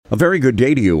A very good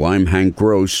day to you. I'm Hank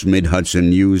Gross,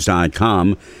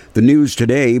 MidHudsonNews.com. The news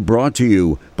today brought to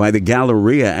you by the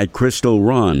Galleria at Crystal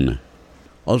Run.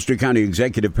 Ulster County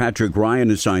Executive Patrick Ryan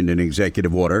has signed an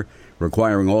executive order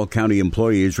requiring all county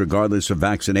employees, regardless of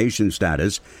vaccination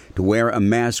status, to wear a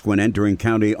mask when entering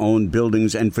county-owned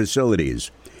buildings and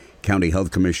facilities. County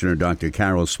Health Commissioner Dr.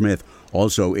 Carol Smith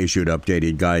also issued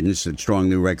updated guidance that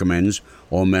strongly recommends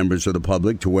all members of the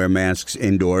public to wear masks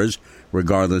indoors,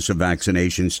 regardless of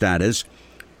vaccination status.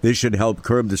 This should help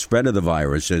curb the spread of the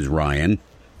virus, says Ryan.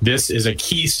 This is a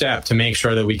key step to make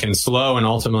sure that we can slow and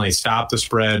ultimately stop the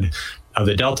spread of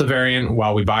the Delta variant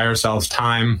while we buy ourselves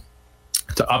time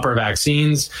to up our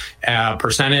vaccines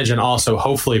percentage and also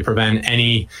hopefully prevent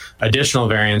any additional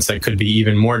variants that could be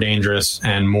even more dangerous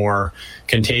and more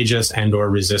contagious and or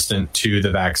resistant to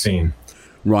the vaccine.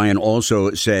 Ryan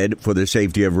also said for the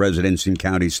safety of residents and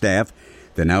county staff,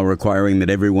 they're now requiring that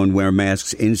everyone wear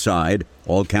masks inside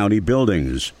all county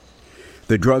buildings.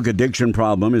 The drug addiction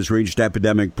problem has reached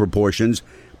epidemic proportions,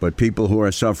 but people who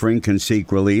are suffering can seek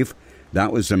relief.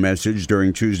 That was the message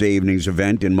during Tuesday evening's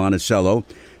event in Monticello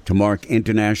to mark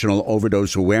International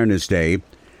Overdose Awareness Day.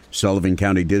 Sullivan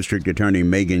County District Attorney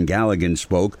Megan Galligan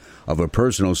spoke of a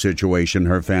personal situation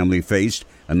her family faced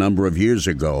a number of years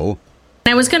ago.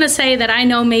 I was going to say that I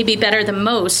know maybe better than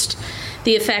most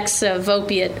the effects of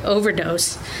opiate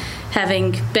overdose,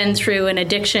 having been through an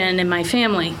addiction in my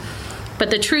family.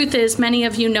 But the truth is, many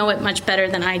of you know it much better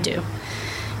than I do,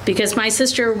 because my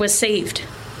sister was saved,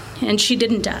 and she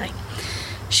didn't die.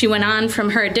 She went on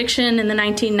from her addiction in the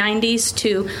 1990s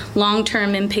to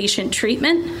long-term inpatient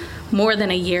treatment, more than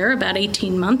a year, about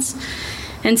 18 months.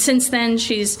 And since then,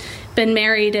 she's been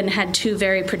married and had 2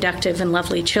 very productive and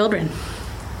lovely children.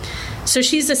 So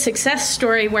she's a success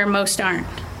story where most aren't,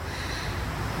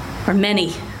 or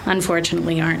many,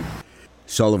 unfortunately, aren't.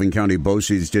 Sullivan County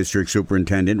BOCES District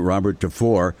Superintendent Robert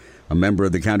Tefor, a member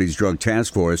of the county's drug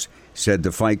task force, said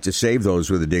the fight to save those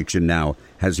with addiction now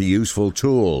has a useful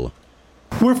tool.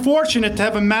 We're fortunate to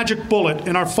have a magic bullet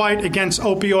in our fight against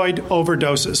opioid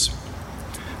overdoses,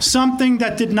 something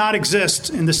that did not exist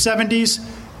in the 70s,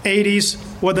 80s,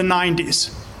 or the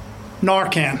 90s,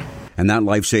 Narcan. And that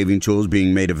life-saving tool is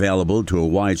being made available to a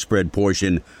widespread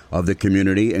portion of the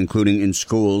community, including in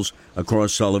schools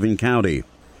across Sullivan County.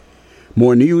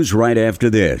 More news right after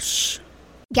this.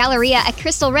 Galleria at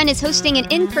Crystal Run is hosting an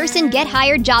in-person Get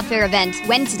Hired job fair event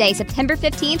Wednesday, September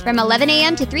 15th from 11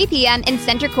 a.m. to 3 p.m. in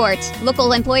Center Court.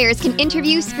 Local employers can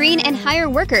interview, screen, and hire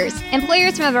workers.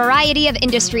 Employers from a variety of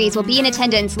industries will be in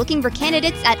attendance looking for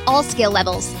candidates at all skill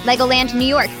levels. Legoland New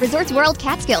York, Resorts World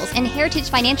Catskills, and Heritage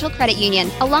Financial Credit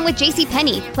Union, along with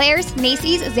JCPenney, Claire's,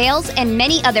 Macy's, Zales, and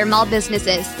many other mall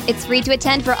businesses. It's free to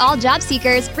attend for all job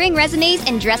seekers. Bring resumes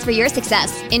and dress for your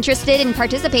success. Interested in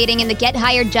participating in the Get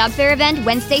Hired job fair event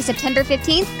Wednesday, September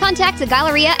 15th? Contact the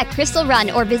Galleria at Crystal Run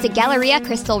or visit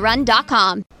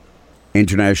GalleriaCrystalRun.com.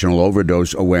 International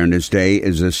Overdose Awareness Day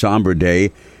is a somber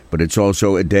day, but it's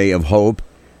also a day of hope.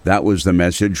 That was the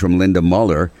message from Linda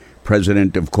Muller,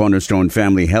 president of Cornerstone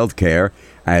Family Healthcare,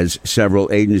 as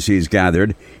several agencies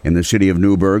gathered in the city of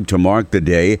Newburgh to mark the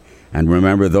day and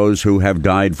remember those who have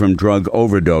died from drug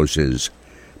overdoses.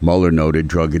 Muller noted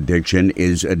drug addiction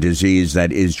is a disease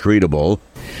that is treatable.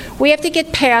 We have to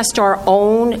get past our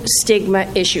own stigma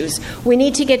issues. We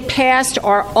need to get past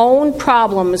our own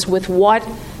problems with what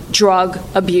drug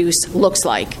abuse looks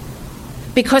like.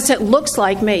 Because it looks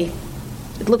like me.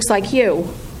 It looks like you.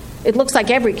 It looks like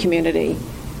every community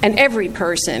and every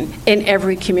person in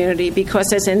every community,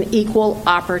 because it's an equal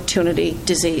opportunity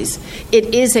disease.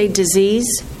 It is a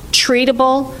disease,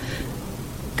 treatable,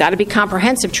 got to be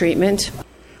comprehensive treatment.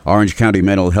 Orange County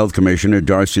Mental Health Commissioner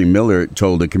Darcy Miller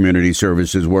told the community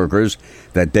services workers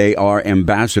that they are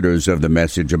ambassadors of the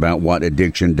message about what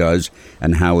addiction does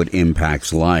and how it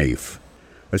impacts life.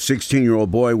 A 16-year-old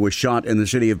boy was shot in the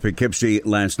city of Poughkeepsie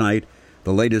last night,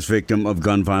 the latest victim of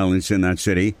gun violence in that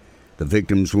city. The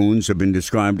victim's wounds have been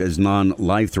described as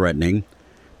non-life-threatening.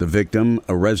 The victim,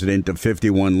 a resident of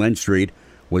 51 Lent Street,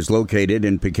 was located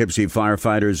in Poughkeepsie.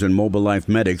 Firefighters and Mobile Life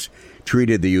medics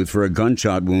treated the youth for a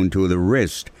gunshot wound to the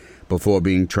wrist before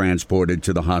being transported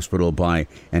to the hospital by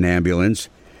an ambulance.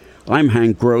 I'm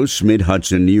Hank Gross,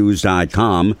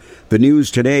 MidHudsonNews.com. The news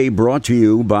today brought to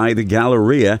you by the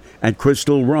Galleria at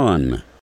Crystal Run.